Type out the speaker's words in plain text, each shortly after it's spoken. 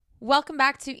Welcome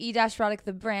back to E-Erotic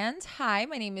the brand. Hi,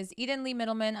 my name is Eden Lee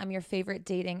Middleman. I'm your favorite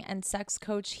dating and sex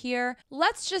coach here.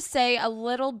 Let's just say a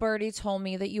little birdie told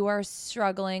me that you are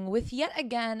struggling with yet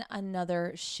again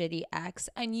another shitty ex,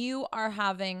 and you are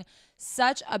having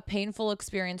such a painful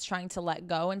experience trying to let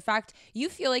go. In fact, you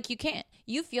feel like you can't.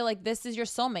 You feel like this is your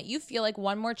soulmate. You feel like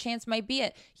one more chance might be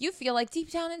it. You feel like deep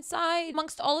down inside,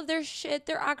 amongst all of their shit,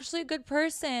 they're actually a good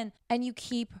person. And you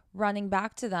keep running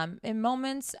back to them in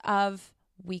moments of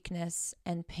weakness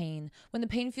and pain, when the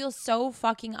pain feels so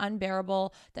fucking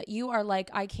unbearable that you are like,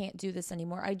 I can't do this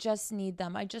anymore. I just need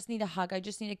them. I just need a hug. I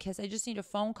just need a kiss. I just need a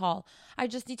phone call. I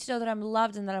just need to know that I'm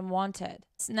loved and that I'm wanted.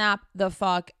 Snap the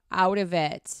fuck out of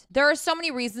it. There are so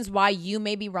many reasons why you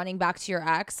may be running back to your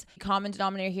ex. Common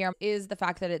denominator here is the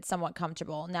fact that it's somewhat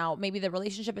comfortable. Now, maybe the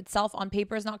relationship itself on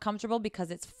paper is not comfortable because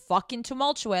it's fucking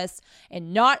tumultuous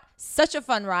and not such a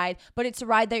fun ride, but it's a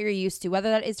ride that you're used to.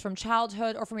 Whether that is from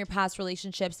childhood or from your past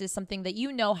relationships, is something that you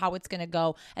know how it's going to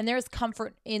go. And there is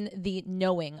comfort in the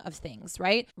knowing of things,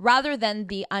 right? Rather than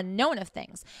the unknown of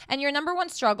things. And your number one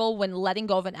struggle when letting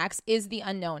go of an ex is the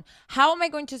unknown. How am I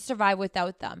going to survive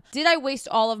without them? Did I waste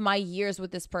all of my years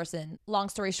with this person? Long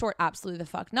story short, absolutely the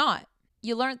fuck not.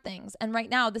 You learn things. And right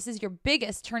now, this is your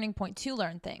biggest turning point to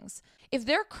learn things. If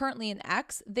they're currently an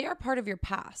ex, they are part of your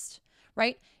past,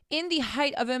 right? In the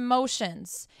height of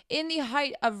emotions, in the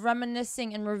height of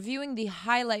reminiscing and reviewing the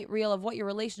highlight reel of what your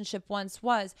relationship once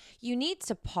was, you need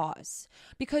to pause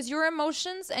because your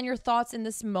emotions and your thoughts in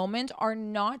this moment are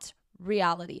not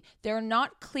reality. They're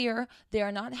not clear, they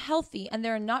are not healthy, and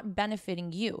they're not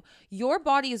benefiting you. Your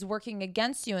body is working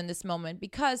against you in this moment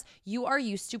because you are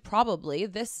used to probably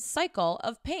this cycle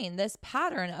of pain, this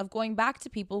pattern of going back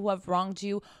to people who have wronged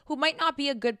you, who might not be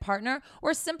a good partner,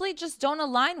 or simply just don't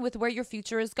align with where your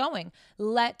future is going.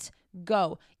 Let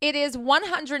go. It is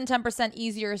 110%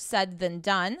 easier said than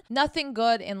done. Nothing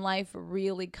good in life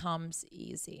really comes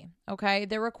easy, okay?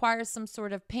 There requires some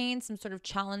sort of pain, some sort of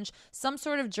challenge, some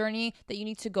sort of journey that you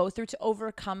need to go through to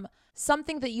overcome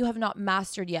something that you have not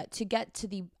mastered yet, to get to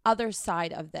the other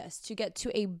side of this, to get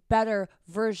to a better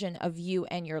version of you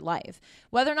and your life.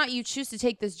 Whether or not you choose to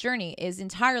take this journey is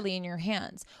entirely in your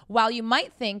hands. While you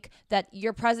might think that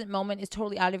your present moment is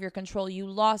totally out of your control, you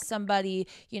lost somebody,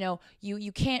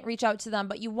 you can't reach out to them,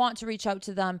 but you want to reach out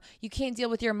to them. You can't deal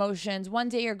with your emotions. One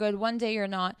day you're good, one day you're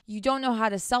not. You don't know how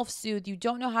to self-soothe. You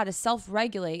don't know how to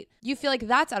self-regulate. You feel like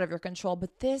that's out of your control,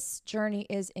 but this journey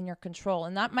is in your control.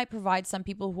 And that might provide some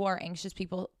people who are anxious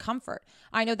people comfort.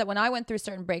 I know that when I went through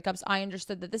certain breakups, I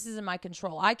understood that this is in my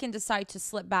control. I can decide to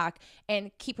slip back and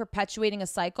keep perpetuating a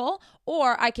cycle,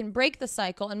 or I can break the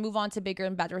cycle and move on to bigger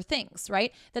and better things,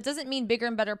 right? That doesn't mean bigger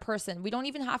and better person. We don't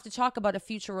even have to talk about a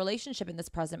future relationship in this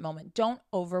present moment. Don't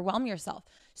overwhelm yourself.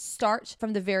 Start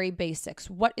from the very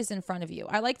basics. What is in front of you?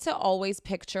 I like to always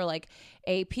picture like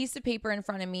a piece of paper in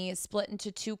front of me split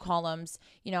into two columns.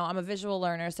 I'm a visual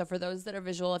learner. So for those that are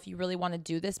visual, if you really want to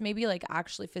do this, maybe like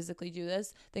actually physically do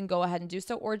this, then go ahead and do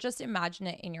so, or just imagine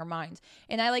it in your mind.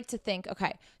 And I like to think,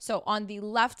 okay, so on the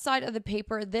left side of the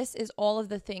paper, this is all of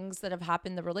the things that have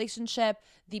happened, the relationship,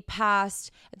 the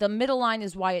past, the middle line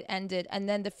is why it ended, and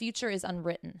then the future is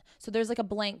unwritten. So there's like a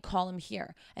blank column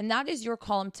here, and that is your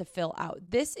column to fill out.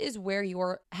 This is where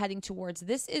you're heading towards.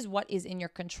 This is what is in your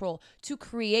control to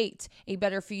create a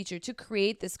better future, to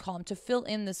create this column, to fill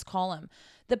in this column.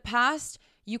 The past,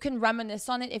 you can reminisce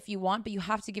on it if you want, but you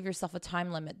have to give yourself a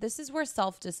time limit. This is where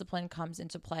self-discipline comes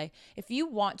into play. If you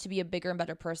want to be a bigger and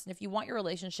better person, if you want your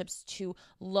relationships to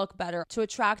look better, to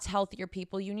attract healthier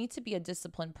people, you need to be a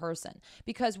disciplined person,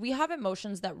 because we have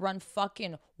emotions that run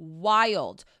fucking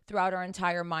wild throughout our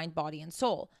entire mind, body, and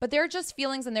soul. But they're just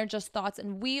feelings and they're just thoughts,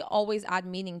 and we always add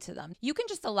meaning to them. You can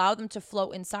just allow them to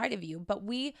float inside of you, but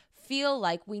we feel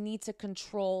like we need to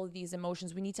control these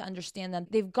emotions. We need to understand them.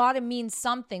 They've got to mean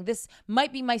something. This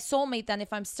might be my soulmate then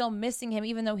if I'm still missing him,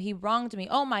 even though he wronged me.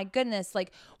 Oh my goodness.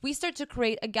 Like, we start to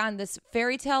create, again, this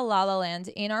fairy tale la la land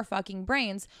in our fucking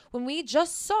brains when we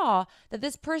just saw that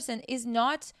this person is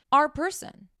not our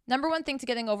person. Number one thing to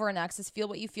getting over an ex is feel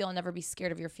what you feel and never be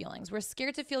scared of your feelings. We're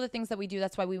scared to feel the things that we do.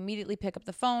 That's why we immediately pick up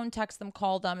the phone, text them,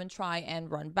 call them, and try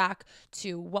and run back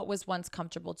to what was once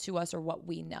comfortable to us or what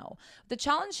we know. The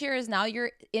challenge here is now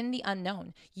you're in the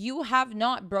unknown. You have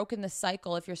not broken the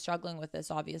cycle if you're struggling with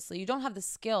this, obviously. You don't have the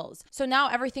skills. So now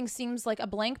everything seems like a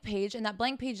blank page, and that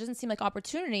blank page doesn't seem like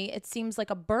opportunity. It seems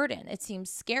like a burden. It seems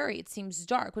scary. It seems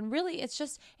dark, when really it's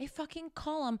just a fucking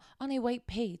column on a white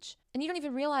page. And you don't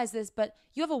even realize this, but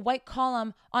you have a white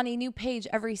column on a new page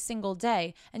every single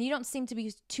day, and you don't seem to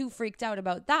be too freaked out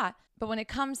about that. But when it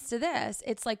comes to this,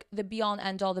 it's like the be all and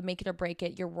end all, the make it or break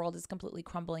it. Your world is completely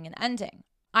crumbling and ending.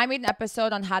 I made an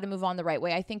episode on how to move on the right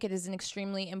way. I think it is an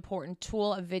extremely important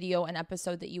tool, a video, an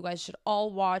episode that you guys should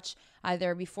all watch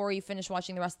either before you finish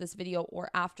watching the rest of this video or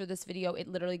after this video. It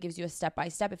literally gives you a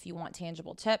step-by-step if you want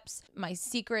tangible tips. My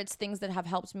secrets, things that have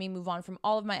helped me move on from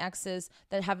all of my exes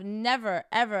that have never,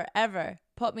 ever, ever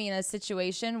put me in a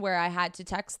situation where I had to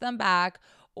text them back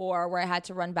or where I had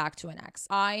to run back to an ex.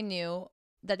 I knew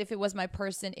that if it was my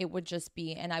person, it would just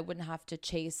be, and I wouldn't have to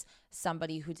chase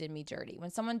somebody who did me dirty. When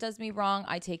someone does me wrong,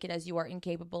 I take it as you are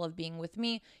incapable of being with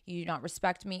me, you do not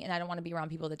respect me, and I don't want to be around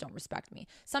people that don't respect me.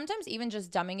 Sometimes even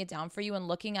just dumbing it down for you and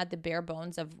looking at the bare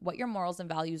bones of what your morals and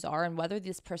values are and whether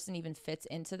this person even fits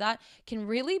into that can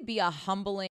really be a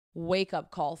humbling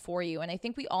wake-up call for you. And I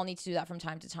think we all need to do that from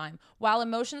time to time. While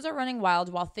emotions are running wild,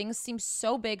 while things seem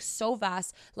so big, so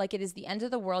vast, like it is the end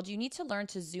of the world, you need to learn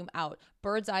to zoom out,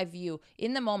 bird's eye view,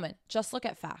 in the moment. Just look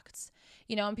at facts.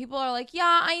 And people are like,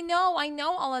 yeah, I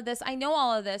know all of this. I know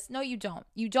all of this. No, you don't.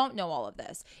 You don't know all of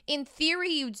this. In theory,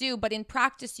 you do, but in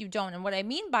practice, you don't. And what I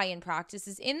mean by in practice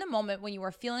is in the moment when you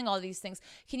are feeling all these things,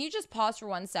 can you just pause for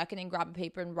 1 second and grab a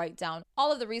paper and write down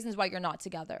all of the reasons why you're not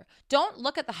together? Don't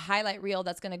look at the highlight reel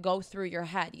that's going to go through your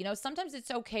head. Sometimes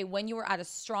it's okay when you are at a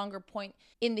stronger point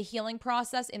in the healing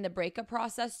process, in the breakup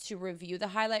process, to review the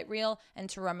highlight reel and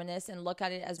to reminisce and look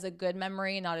at it as a good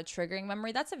memory, not a triggering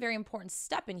memory. That's a very important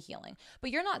step in healing. But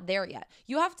you're not there yet.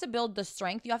 You have to build the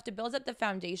strength. You have to build up the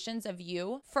foundations of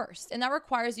you first. And that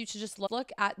requires you to just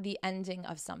look at the ending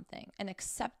of something and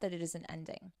accept that it is an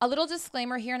ending. A little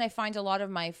disclaimer here, and I find a lot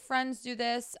of my friends do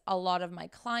this, a lot of my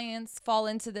clients fall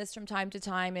into this from time to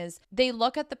time, is they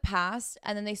look at the past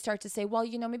and then they start to say, well,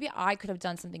 maybe I could have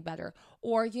done something better.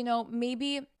 Or,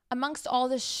 maybe amongst all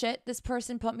this shit this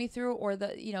person put me through, or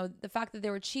the fact that they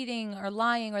were cheating or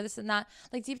lying or this and that,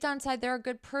 like deep down inside, they're a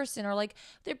good person, or like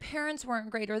their parents weren't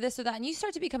great or this or that. And you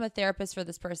start to become a therapist for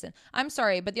this person. I'm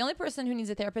sorry, but the only person who needs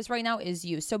a therapist right now is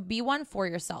you. So be one for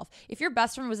yourself. If your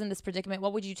best friend was in this predicament,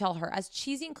 what would you tell her? As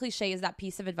cheesy and cliche as that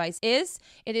piece of advice is,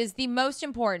 it is the most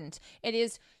important. It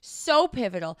is so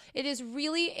pivotal. It is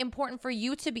really important for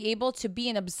you to be able to be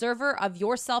an observer of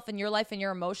yourself and your life and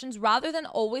your emotions rather than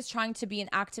always trying to be an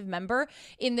active member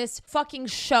in this fucking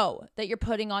show that you're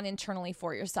putting on internally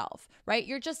for yourself, right?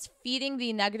 You're just feeding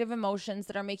the negative emotions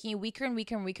that are making you weaker and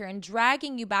weaker and weaker and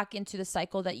dragging you back into the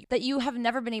cycle that you have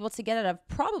never been able to get out of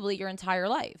probably your entire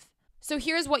life. So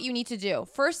here's what you need to do.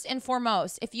 First and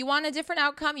foremost, if you want a different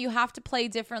outcome, you have to play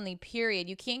differently, period.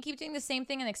 You can't keep doing the same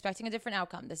thing and expecting a different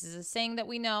outcome. This is a saying that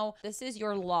we know. This is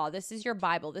your law. This is your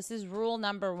Bible. This is rule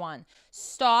number 1.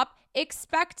 Stop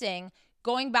expecting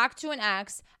going back to an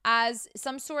ex as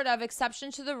some sort of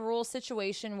exception to the rule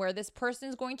situation where this person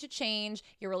is going to change,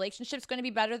 your relationship's going to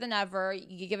be better than ever,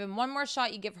 you give him one more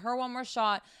shot, you give her one more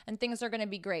shot, and things are going to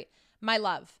be great. My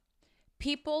love,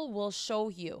 people will show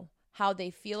you how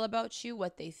they feel about you,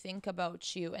 what they think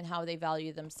about you, and how they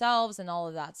value themselves and all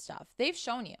of that stuff. They've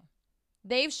shown you.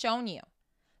 They've shown you.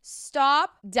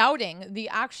 Stop doubting the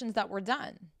actions that were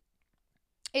done.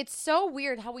 It's so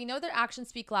weird how we know that actions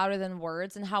speak louder than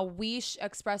words, and how we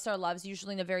express our loves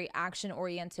usually in a very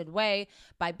action-oriented way,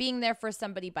 by being there for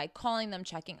somebody, by calling them,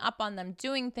 checking up on them,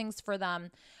 doing things for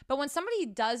them. But when somebody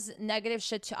does negative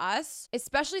shit to us,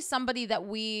 especially somebody that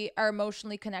we are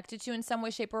emotionally connected to in some way,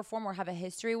 shape, or form, or have a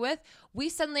history with, we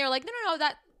suddenly are like, no,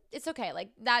 that it's okay. Like,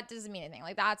 that doesn't mean anything.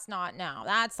 Like, that's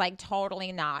like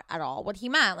totally not at all what he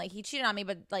meant. Like, he cheated on me,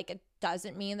 but like, it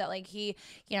doesn't mean that like he,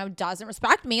 doesn't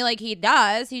respect me like he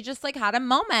does. He just like had a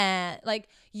moment. Like,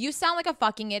 you sound like a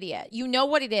fucking idiot. You know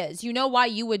what it is. You know why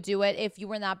you would do it if you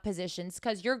were in that position. It's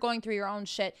because you're going through your own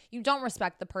shit. You don't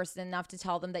respect the person enough to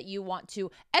tell them that you want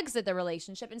to exit the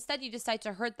relationship. Instead, you decide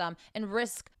to hurt them and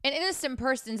risk an innocent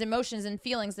person's emotions and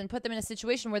feelings and put them in a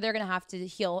situation where they're going to have to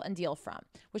heal and deal from,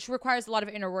 which requires a lot of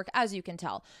inner work, as you can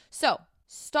tell. So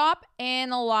stop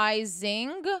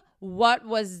analyzing what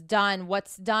was done.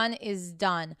 What's done is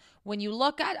done. When you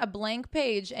look at a blank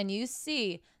page and you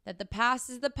see that the past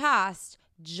is the past,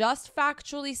 just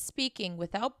factually speaking,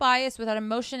 without bias, without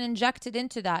emotion injected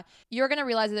into that, you're going to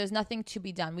realize that there's nothing to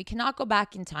be done. We cannot go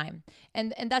back in time.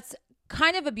 And that's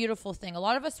kind of a beautiful thing. A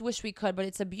lot of us wish we could, but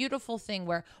it's a beautiful thing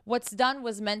where what's done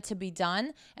was meant to be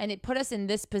done, and it put us in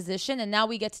this position, and now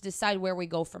we get to decide where we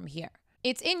go from here.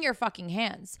 It's in your fucking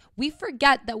hands. We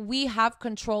forget that we have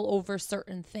control over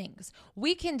certain things.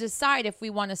 We can decide if we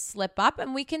want to slip up,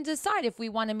 and we can decide if we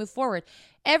want to move forward.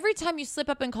 Every time you slip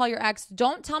up and call your ex,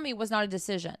 don't tell me it was not a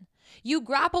decision. You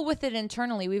grapple with it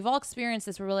internally. We've all experienced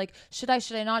this where we're like, should I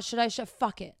not?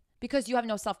 Fuck it. Because you have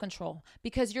no self-control.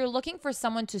 Because you're looking for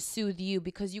someone to soothe you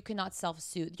because you cannot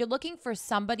self-soothe. You're looking for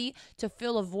somebody to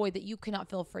fill a void that you cannot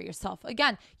fill for yourself.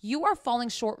 Again, you are falling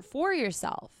short for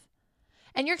yourself.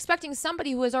 And you're expecting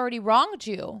somebody who has already wronged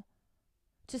you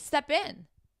to step in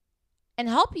and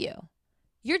help you.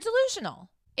 You're delusional.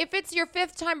 If it's your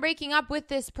 5th time breaking up with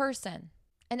this person,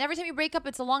 and every time you break up,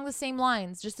 it's along the same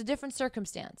lines, just a different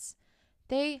circumstance,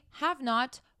 they have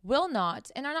not, will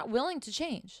not, and are not willing to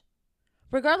change,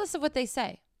 regardless of what they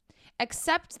say.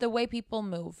 Accept the way people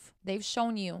move. They've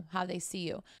shown you how they see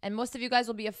you. And most of you guys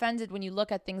will be offended when you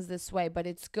look at things this way, but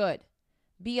it's good.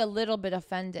 Be a little bit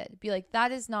offended. Be like,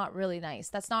 that is not really nice.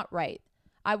 That's not right.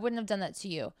 I wouldn't have done that to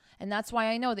you. And that's why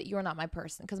I know that you're not my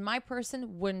person, because my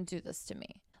person wouldn't do this to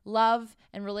me. Love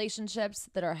and relationships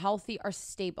that are healthy are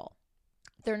stable.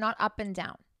 They're not up and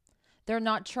down. They're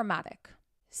not traumatic.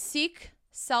 Seek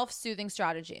self-soothing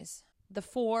strategies. The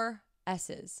 4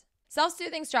 S's.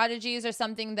 Self-soothing strategies are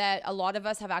something that a lot of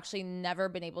us have actually never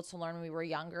been able to learn when we were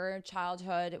younger.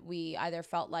 Childhood, we either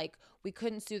felt like we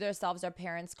couldn't soothe ourselves, our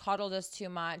parents coddled us too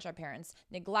much, our parents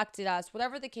neglected us,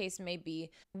 whatever the case may be.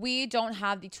 We don't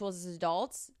have the tools as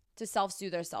adults to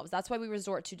self-soothe ourselves. That's why we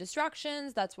resort to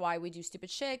distractions. That's why we do stupid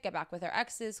shit, get back with our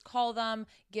exes, call them,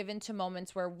 give into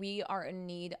moments where we are in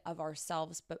need of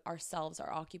ourselves, but ourselves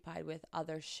are occupied with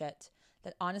other shit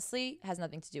that honestly has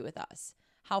nothing to do with us.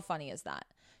 How funny is that?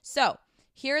 So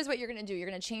here's what you're going to do. You're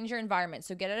going to change your environment.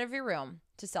 So get out of your room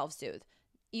to self-soothe.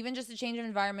 Even just a change of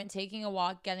environment, taking a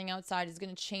walk, getting outside is going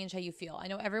to change how you feel. I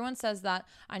know everyone says that.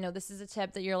 I know this is a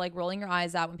tip that you're like rolling your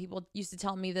eyes at. When people used to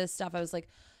tell me this stuff, I was like,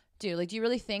 dude, like, do you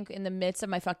really think in the midst of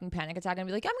my fucking panic attack, I'm gonna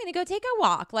be like, I'm going to go take a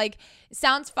walk? Like, it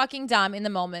sounds fucking dumb in the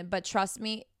moment, but trust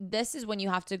me, this is when you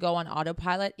have to go on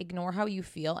autopilot, ignore how you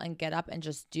feel, and get up and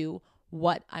just do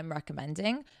what I'm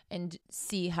recommending and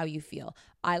see how you feel.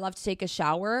 I love to take a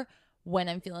shower when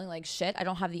I'm feeling like shit. I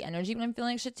don't have the energy when I'm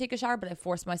feeling like shit to take a shower, but I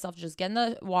force myself to just get in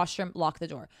the washroom, lock the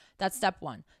door. That's step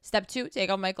 1. Step 2, take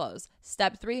off my clothes.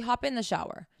 Step 3, hop in the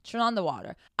shower, turn on the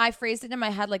water. I phrased it in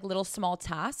my head like little small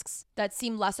tasks that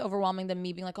seem less overwhelming than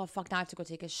me being like, oh fuck, now I have to go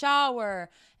take a shower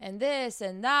and this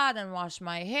and that and wash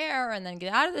my hair and then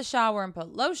get out of the shower and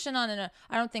put lotion on. And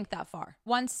I don't think that far.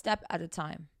 One step at a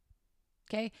time.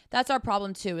 Okay, that's our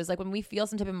problem too, is like when we feel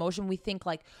some type of emotion, we think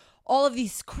like all of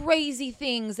these crazy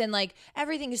things and like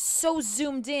everything is so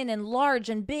zoomed in and large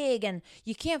and big and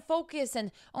you can't focus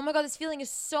and oh my God, this feeling is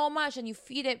so much, and you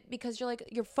feed it because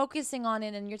you're focusing on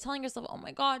it and you're telling yourself, oh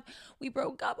my God, we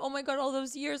broke up. Oh my God, all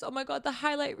those years. Oh my God, the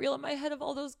highlight reel in my head of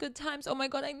all those good times. Oh my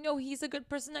God, I know he's a good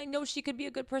person. I know she could be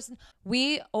a good person.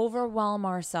 We overwhelm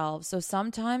ourselves. So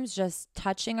sometimes just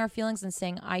touching our feelings and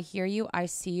saying, I hear you, I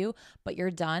see you, but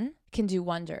you're done, can do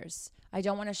wonders. I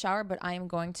don't want to shower, but I am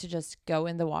going to just go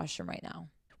in the washroom right now.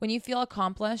 When you feel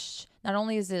accomplished, not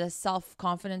only is it a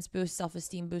self-confidence boost,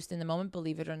 self-esteem boost in the moment,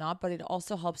 believe it or not, but it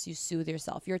also helps you soothe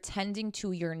yourself. You're tending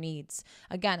to your needs.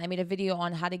 Again, I made a video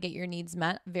on how to get your needs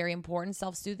met. Very important.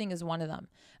 Self-soothing is one of them.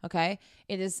 Okay?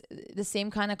 It is the same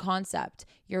kind of concept.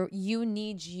 You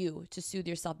need you to soothe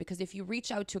yourself, because if you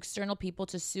reach out to external people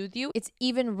to soothe you, it's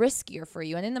even riskier for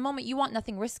you. And in the moment, you want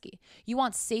nothing risky. You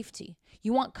want safety.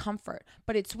 You want comfort.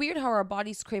 But it's weird how our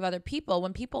bodies crave other people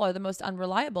when people are the most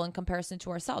unreliable in comparison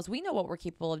to ourselves. We know what we're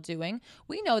capable of doing.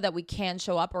 We know that we can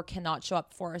show up or cannot show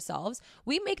up for ourselves.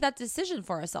 We make that decision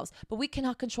for ourselves, but we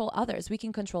cannot control others. We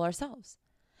can control ourselves.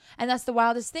 And that's the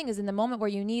wildest thing, is in the moment where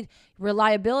you need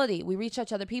reliability, we reach out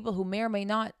to other people who may or may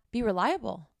not be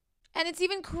reliable. And it's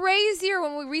even crazier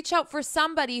when we reach out for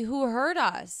somebody who hurt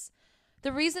us.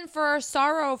 The reason for our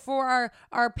sorrow, for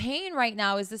our pain right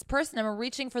now is this person, and we're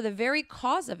reaching for the very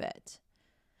cause of it.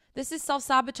 This is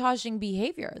self-sabotaging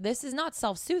behavior. This is not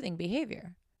self-soothing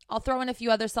behavior. I'll throw in a few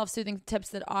other self-soothing tips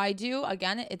that I do.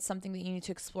 Again, it's something that you need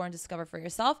to explore and discover for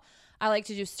yourself. I like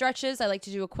to do stretches. I like to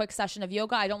do a quick session of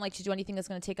yoga. I don't like to do anything that's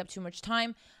going to take up too much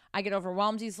time. I get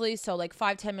overwhelmed easily. So like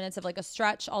 5-10 minutes of like a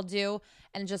stretch I'll do,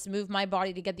 and just move my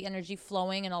body to get the energy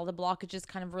flowing and all the blockages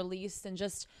kind of released, and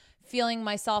just feeling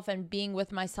myself and being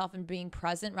with myself and being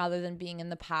present rather than being in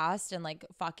the past and like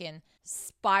fucking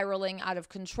spiraling out of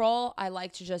control. I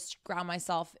like to just ground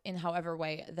myself in however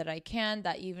way that I can.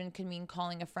 That even can mean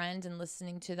calling a friend and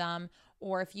listening to them.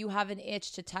 Or if you have an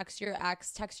itch to text your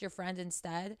ex, text your friend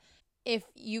instead. If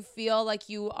you feel like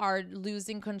you are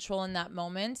losing control in that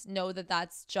moment, know that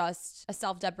that's just a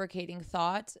self-deprecating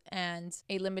thought and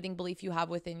a limiting belief you have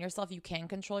within yourself. You can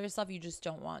control yourself. You just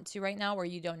don't want to right now, or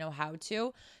you don't know how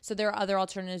to. So there are other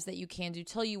alternatives that you can do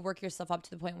till you work yourself up to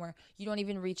the point where you don't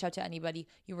even reach out to anybody.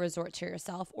 You resort to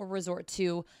yourself, or resort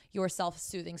to your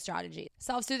self-soothing strategy.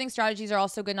 Self-soothing strategies are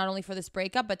also good not only for this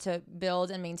breakup, but to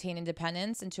build and maintain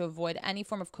independence and to avoid any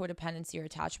form of codependency or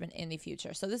attachment in the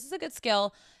future. So this is a good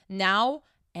skill now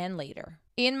and later.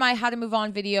 In my How to Move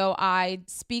On video, I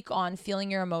speak on feeling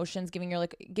your emotions, giving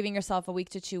yourself a week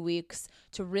to 2 weeks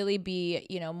to really be,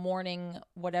 mourning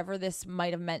whatever this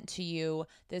might have meant to you,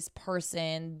 this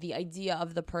person, the idea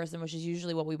of the person, which is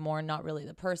usually what we mourn, not really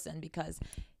the person, because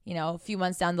a few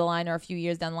months down the line or a few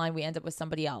years down the line, we end up with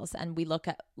somebody else, and we look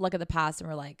at the past and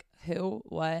we're like, who,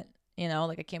 what?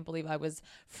 I can't believe I was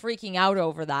freaking out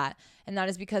over that. And that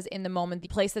is because in the moment, the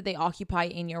place that they occupy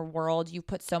in your world, you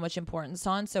put so much importance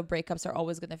on. So breakups are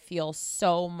always going to feel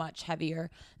so much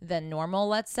heavier than normal,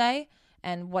 let's say.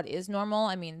 And what is normal?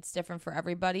 I mean, it's different for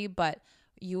everybody, but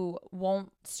you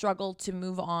won't struggle to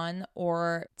move on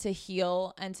or to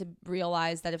heal and to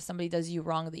realize that if somebody does you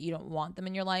wrong, that you don't want them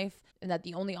in your life, and that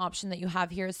the only option that you have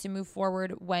here is to move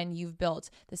forward when you've built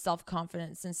the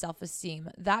self-confidence and self-esteem.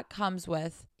 That comes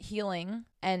with healing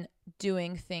and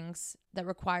doing things that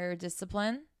require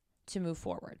discipline to move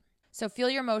forward. So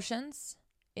feel your emotions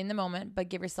in the moment, but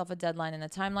give yourself a deadline and a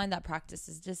timeline. That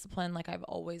practices discipline, like I've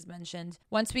always mentioned.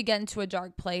 Once we get into a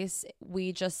dark place,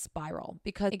 we just spiral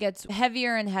because it gets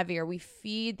heavier and heavier. We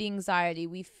feed the anxiety,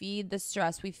 we feed the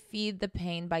stress, we feed the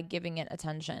pain by giving it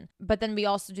attention. But then we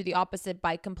also do the opposite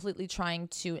by completely trying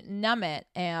to numb it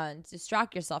and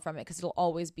distract yourself from it because it'll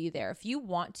always be there. If you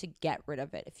want to get rid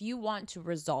of it, if you want to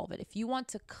resolve it, if you want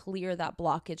to clear that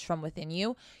blockage from within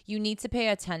you, you need to pay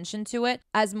attention to it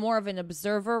as more of an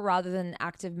observer rather than an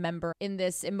active member in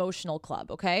this emotional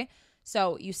club, okay?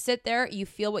 So you sit there, you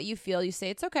feel what you feel, you say,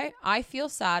 it's okay. I feel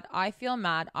sad, I feel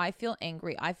mad, I feel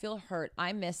angry, I feel hurt,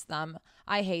 I miss them,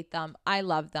 I hate them, I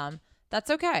love them.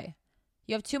 That's okay.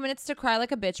 You have 2 minutes to cry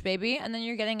like a bitch, baby, and then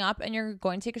you're getting up and you're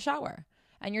going to take a shower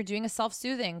and you're doing a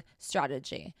self-soothing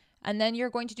strategy. And then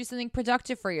you're going to do something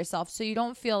productive for yourself so you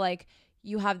don't feel like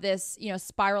you have this,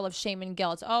 spiral of shame and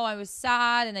guilt. Oh, I was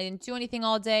sad and I didn't do anything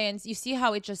all day. And you see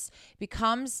how it just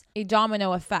becomes a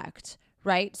domino effect,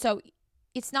 right? So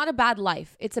it's not a bad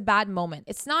life. It's a bad moment.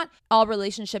 It's not all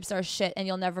relationships are shit and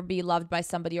you'll never be loved by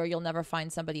somebody or you'll never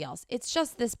find somebody else. It's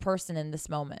just this person in this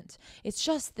moment. It's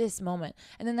just this moment.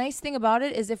 And the nice thing about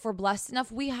it is if we're blessed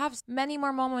enough, we have many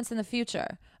more moments in the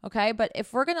future, okay? But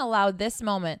if we're going to allow this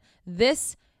moment,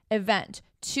 this event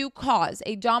to cause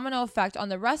a domino effect on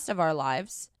the rest of our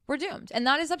lives, we're doomed. And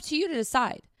that is up to you to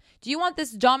decide. Do you want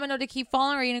this domino to keep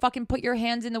falling, or are you gonna fucking put your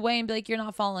hands in the way and be like, you're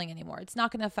not falling anymore? It's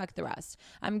not gonna affect the rest.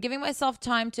 I'm giving myself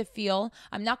time to feel.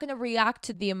 I'm not gonna react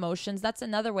to the emotions. That's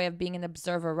another way of being an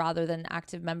observer rather than an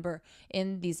active member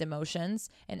in these emotions,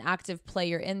 an active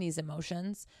player in these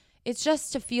emotions. It's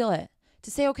just to feel it, to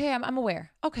say, okay, I'm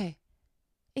aware. Okay,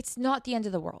 it's not the end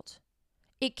of the world.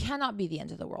 It cannot be the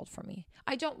end of the world for me.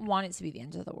 I don't want it to be the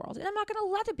end of the world, and I'm not going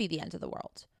to let it be the end of the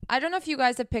world. I don't know if you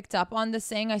guys have picked up on this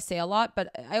saying I say a lot, but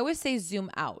I always say zoom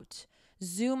out.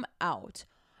 Zoom out.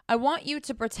 I want you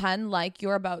to pretend like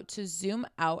you're about to zoom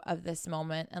out of this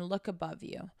moment and look above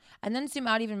you, and then zoom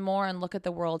out even more and look at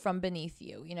the world from beneath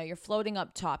you. You're floating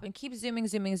up top, and keep zooming,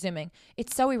 zooming, zooming.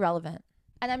 It's so irrelevant.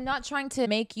 And I'm not trying to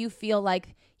make you feel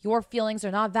like your feelings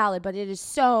are not valid, but it is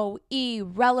so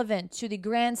irrelevant to the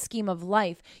grand scheme of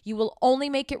life. You will only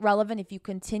make it relevant if you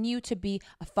continue to be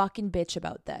a fucking bitch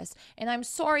about this. And I'm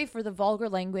sorry for the vulgar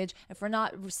language and for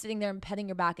not sitting there and petting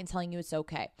your back and telling you it's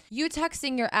okay. You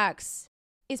texting your ex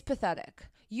is pathetic.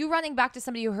 You running back to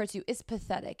somebody who hurts you is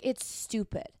pathetic. It's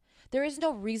stupid. There is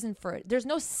no reason for it. There's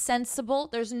no sensible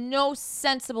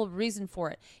reason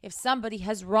for it. If somebody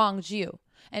has wronged you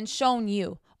and shown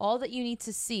you all that you need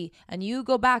to see, and you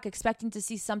go back expecting to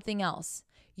see something else,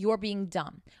 you're being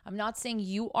dumb. I'm not saying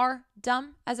you are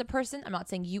dumb as a person. I'm not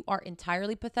saying you are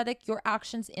entirely pathetic. Your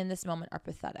actions in this moment are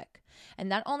pathetic.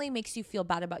 And that only makes you feel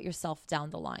bad about yourself down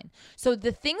the line. So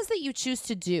the things that you choose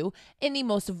to do in the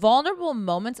most vulnerable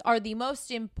moments are the most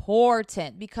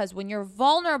important, because when you're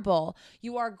vulnerable,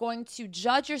 you are going to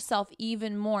judge yourself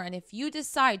even more. And if you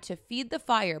decide to feed the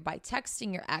fire by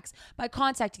texting your ex, by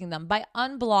contacting them, by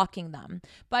unblocking them,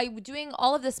 by doing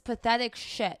all of this pathetic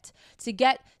shit to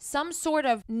get some sort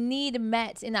of need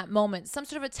met in that moment, some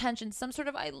sort of attention, some sort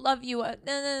of I love you,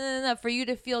 for you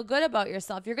to feel good about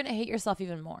yourself, you're going to hate yourself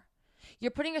even more. You're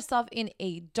putting yourself in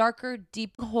a darker,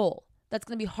 deep hole that's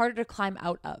going to be harder to climb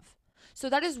out of. So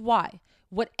that is why,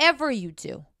 whatever you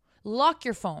do, lock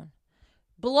your phone,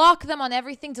 block them on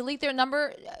everything, delete their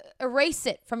number, erase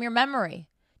it from your memory.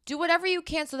 Do whatever you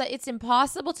can so that it's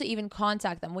impossible to even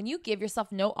contact them. When you give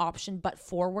yourself no option but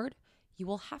forward, you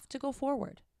will have to go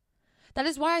forward. That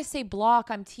is why I say block.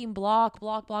 I'm team block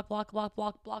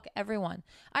everyone.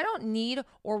 I don't need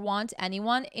or want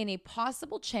anyone in a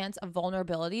possible chance of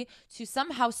vulnerability to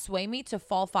somehow sway me to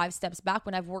fall 5 steps back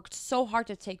when I've worked so hard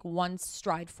to take one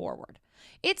stride forward.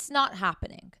 It's not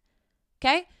happening.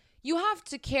 Okay? You have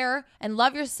to care and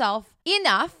love yourself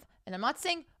enough. And I'm not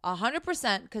saying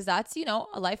 100% because that's,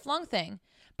 a lifelong thing,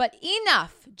 but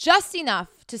enough, just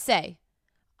enough to say,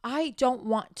 I don't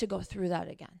want to go through that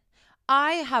again.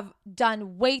 I have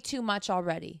done way too much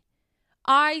already.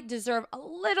 I deserve a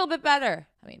little bit better.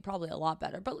 I mean, probably a lot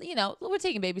better, but we're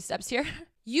taking baby steps here.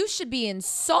 You should be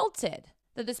insulted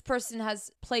that this person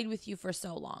has played with you for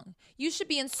so long. You should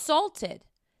be insulted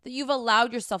that you've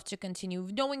allowed yourself to continue,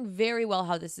 knowing very well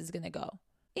how this is going to go.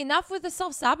 Enough with the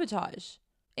self-sabotage.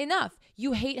 Enough.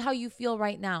 You hate how you feel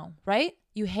right now, right?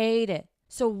 You hate it.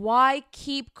 So why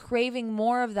keep craving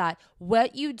more of that?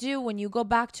 What you do when you go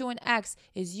back to an ex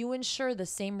is you ensure the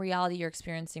same reality you're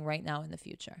experiencing right now in the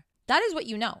future. That is what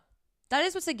you know. That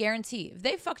is what's a guarantee. If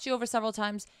they fucked you over several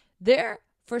times, they're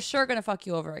for sure going to fuck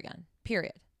you over again,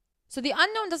 period. So the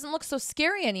unknown doesn't look so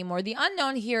scary anymore. The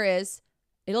unknown here is,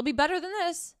 it'll be better than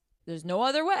this. There's no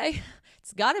other way.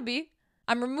 It's got to be.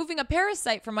 I'm removing a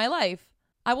parasite from my life.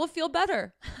 I will feel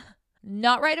better.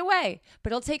 Not right away,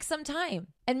 but it'll take some time.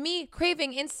 And me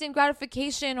craving instant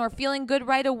gratification or feeling good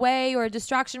right away or a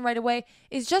distraction right away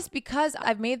is just because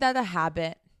I've made that a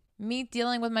habit. Me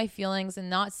dealing with my feelings and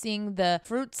not seeing the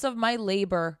fruits of my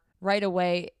labor right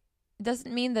away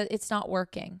doesn't mean that it's not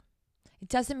working. It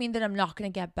doesn't mean that I'm not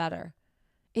going to get better.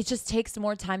 It just takes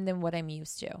more time than what I'm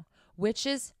used to, which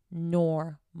is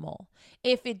normal.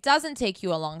 If it doesn't take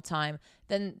you a long time,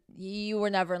 then you were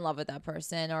never in love with that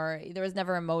person, or there was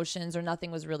never emotions, or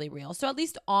nothing was really real. So at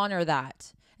least honor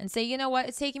that and say, you know what,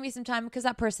 it's taking me some time because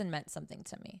that person meant something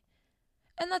to me.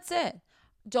 And that's it.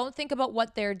 Don't think about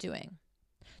what they're doing.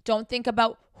 Don't think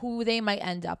about who they might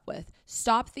end up with.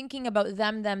 Stop thinking about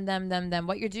them.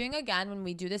 What you're doing again when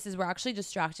we do this is we're actually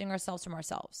distracting ourselves from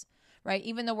ourselves, right?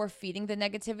 Even though we're feeding the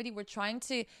negativity, we're trying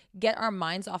to get our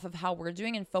minds off of how we're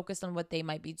doing and focus on what they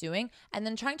might be doing, and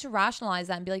then trying to rationalize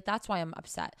that and be like, that's why I'm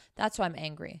upset. That's why I'm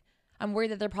angry. I'm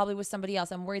worried that they're probably with somebody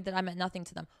else. I'm worried that I meant nothing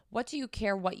to them. What do you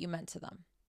care what you meant to them?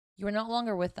 You are no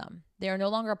longer with them. They are no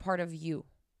longer a part of you.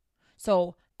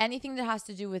 So anything that has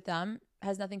to do with them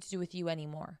has nothing to do with you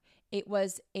anymore. It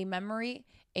was a memory,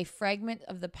 a fragment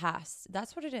of the past.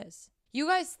 That's what it is. You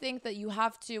guys think that you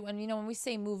have to, and when we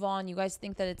say move on, you guys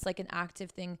think that it's like an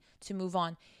active thing to move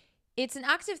on. It's an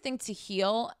active thing to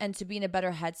heal and to be in a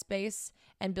better headspace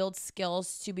and build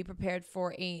skills to be prepared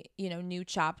for a, new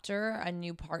chapter, a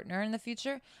new partner in the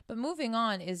future. But moving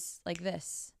on is like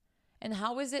this. And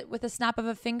how is it with a snap of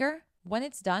a finger? When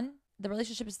it's done, the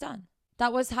relationship is done.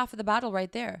 That was half of the battle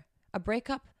right there. A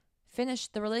breakup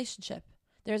finished the relationship.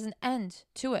 There's an end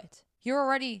to it. You're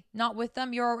already not with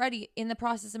them. You're already in the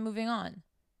process of moving on,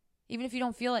 even if you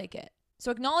don't feel like it.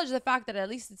 So acknowledge the fact that at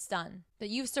least it's done, that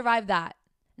you've survived that.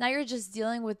 Now you're just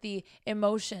dealing with the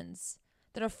emotions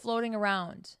that are floating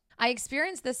around. I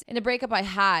experienced this in a breakup I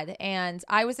had, and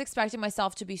I was expecting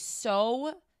myself to be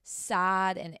so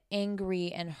sad and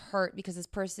angry and hurt because this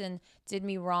person did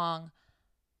me wrong.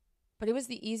 But it was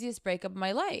the easiest breakup of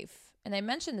my life. And I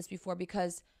mentioned this before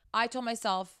because I told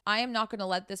myself, I am not going to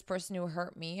let this person who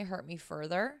hurt me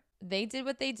further. They did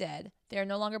what they did. They are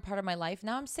no longer part of my life.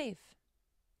 Now I'm safe.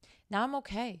 Now I'm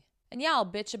okay. And yeah, I'll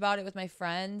bitch about it with my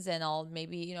friends and I'll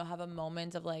maybe, have a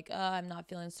moment of like, I'm not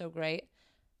feeling so great.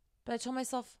 But I told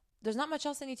myself, there's not much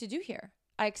else I need to do here.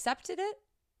 I accepted it.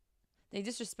 They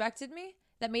disrespected me.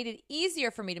 That made it easier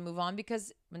for me to move on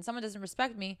because when someone doesn't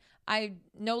respect me, I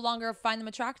no longer find them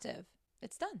attractive.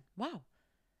 It's done. Wow.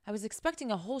 I was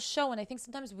expecting a whole show, and I think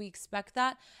sometimes we expect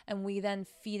that and we then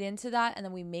feed into that and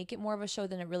then we make it more of a show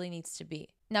than it really needs to be.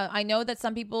 Now, I know that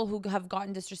some people who have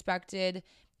gotten disrespected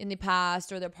in the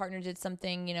past or their partner did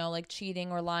something, like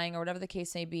cheating or lying or whatever the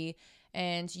case may be,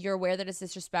 and you're aware that it's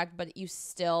disrespect, but you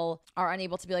still are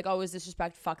unable to be like, oh, it was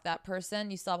disrespect, fuck that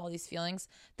person. You still have all these feelings.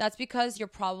 That's because you're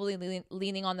probably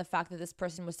leaning on the fact that this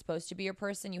person was supposed to be your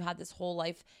person. You had this whole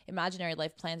life, imaginary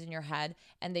life planned in your head,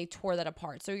 and they tore that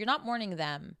apart. So you're not mourning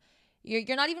them.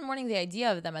 You're not even mourning the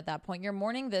idea of them at that point. You're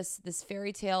mourning this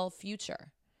fairy tale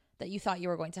future that you thought you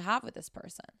were going to have with this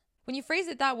person. When you phrase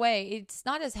it that way, it's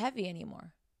not as heavy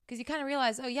anymore because you kind of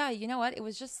realize, oh yeah, you know what? It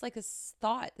was just like this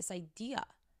thought, this idea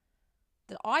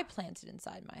that I planted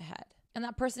inside my head. And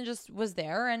that person just was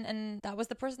there, and that was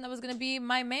the person that was going to be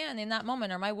my man in that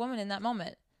moment or my woman in that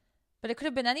moment. But it could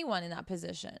have been anyone in that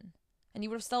position, and you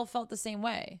would have still felt the same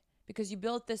way because you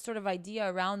built this sort of idea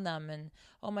around them, and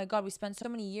oh my God, we spent so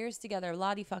many years together,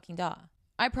 la-di-fucking-da.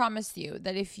 I promise you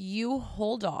that if you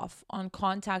hold off on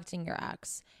contacting your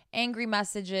ex, angry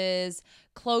messages,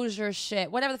 closure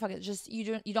shit, whatever the fuck, it's just you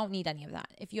don't need any of that.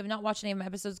 If you have not watched any of my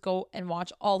episodes, go and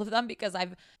watch all of them because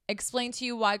I've explained to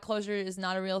you why closure is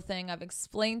not a real thing. I've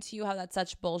explained to you how that's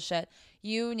such bullshit.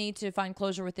 You need to find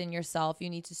closure within yourself. You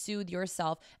need to soothe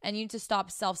yourself and you need to stop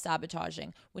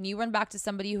self-sabotaging. When you run back to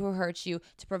somebody who hurts you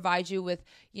to provide you with,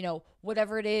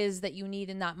 whatever it is that you need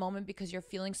in that moment because you're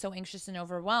feeling so anxious and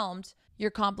overwhelmed, you're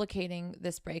complicating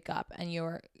this breakup and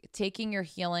you're taking your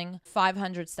healing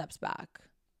 500 steps back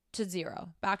to zero,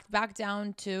 back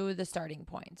down to the starting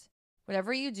point.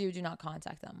 Whatever you do, do not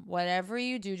contact them. Whatever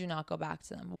you do, do not go back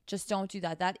to them. Just don't do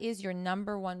that. That is your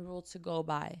number one rule to go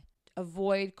by.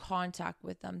 Avoid contact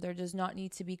with them. There does not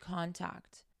need to be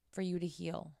contact for you to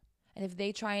heal. And if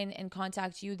they try and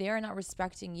contact you, they are not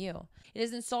respecting you. It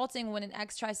is insulting when an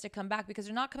ex tries to come back because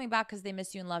they're not coming back because they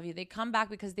miss you and love you. They come back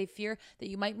because they fear that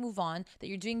you might move on, that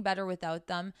you're doing better without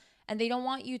them, and they don't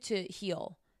want you to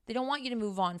heal. They don't want you to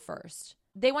move on first.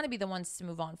 They want to be the ones to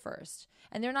move on first.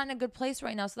 And they're not in a good place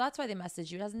right now, so that's why they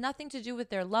message you. It has nothing to do with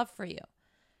their love for you.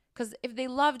 Because if they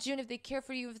loved you and if they care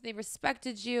for you, if they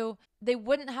respected you, they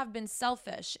wouldn't have been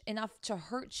selfish enough to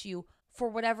hurt you for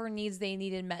whatever needs they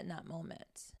needed met in that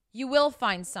moment. You will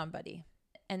find somebody.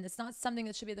 And it's not something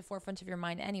that should be at the forefront of your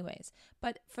mind anyways.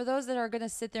 But for those that are going to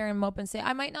sit there and mope and say,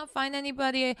 I might not find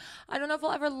anybody. I don't know if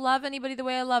I'll ever love anybody the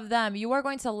way I love them. You are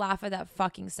going to laugh at that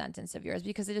fucking sentence of yours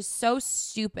because it is so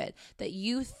stupid that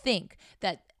you think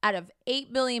that out of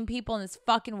 8 billion people in this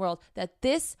fucking world, that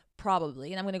this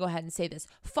probably, and I'm going to go ahead and say this,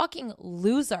 fucking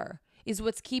loser is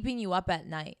what's keeping you up at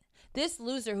night. This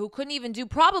loser who couldn't even do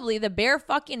probably the bare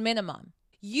fucking minimum.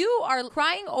 You are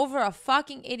crying over a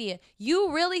fucking idiot.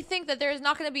 You really think that there is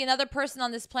not going to be another person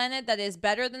on this planet that is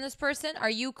better than this person? Are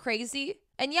you crazy?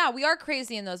 And yeah, we are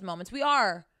crazy in those moments. We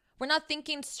are. We're not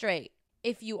thinking straight.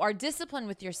 If you are disciplined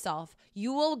with yourself,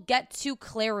 you will get to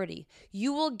clarity.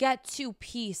 You will get to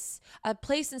peace, a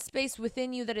place and space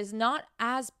within you that is not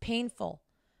as painful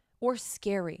or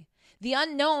scary. The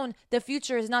unknown, the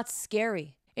future is not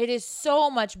scary. It is so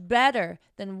much better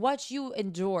than what you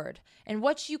endured and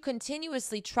what you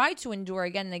continuously try to endure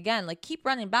again and again. Like keep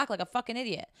running back like a fucking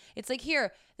idiot. It's like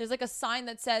here, there's like a sign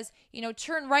that says,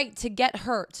 turn right to get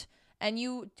hurt. And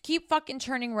you keep fucking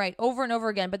turning right over and over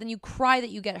again, but then you cry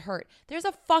that you get hurt. There's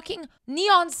a fucking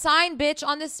neon sign, bitch,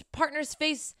 on this partner's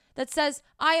face that says,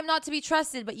 I am not to be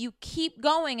trusted, but you keep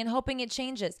going and hoping it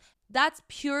changes. That's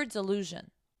pure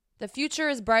delusion. The future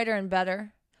is brighter and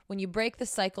better when you break the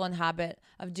cycle and habit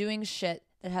of doing shit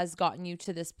that has gotten you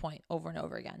to this point over and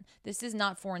over again. This is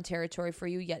not foreign territory for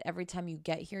you, yet every time you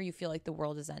get here, you feel like the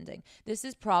world is ending. This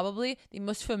is probably the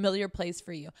most familiar place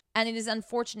for you. And it is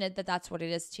unfortunate that that's what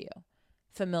it is to you.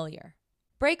 Familiar.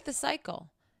 Break the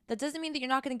cycle. That doesn't mean that you're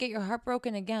not going to get your heart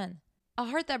broken again. A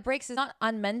heart that breaks is not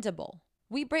unmendable.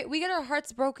 We get our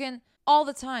hearts broken all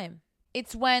the time.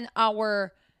 It's when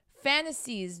our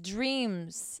fantasies,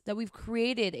 dreams that we've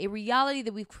created, a reality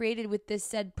that we've created with this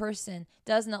said person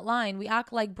doesn't align. We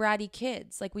act like bratty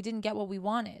kids, like we didn't get what we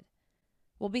wanted.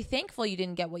 Well, be thankful you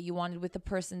didn't get what you wanted with the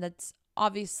person that's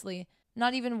obviously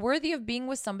not even worthy of being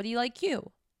with somebody like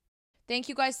you. Thank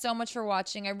you guys so much for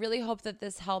watching. I really hope that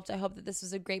this helped. I hope that this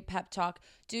was a great pep talk.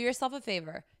 Do yourself a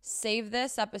favor. Save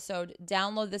this episode.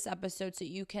 Download this episode so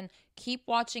you can keep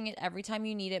watching it every time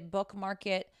you need it. Bookmark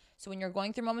it. So when you're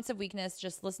going through moments of weakness,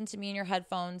 just listen to me in your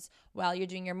headphones while you're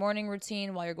doing your morning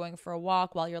routine, while you're going for a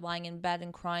walk, while you're lying in bed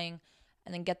and crying,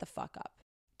 and then get the fuck up.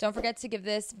 Don't forget to give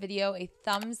this video a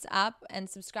thumbs up and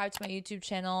subscribe to my YouTube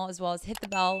channel, as well as hit the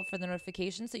bell for the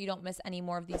notifications so you don't miss any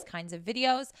more of these kinds of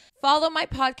videos. Follow my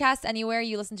podcast anywhere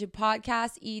you listen to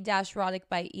podcasts, E-Erotic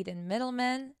by Eden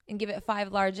Middleman, and give it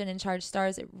 5 large and in charge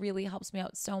stars. It really helps me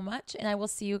out so much. And I will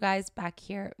see you guys back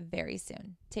here very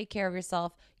soon. Take care of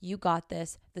yourself. You got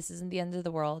this. This isn't the end of the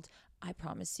world. I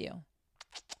promise you.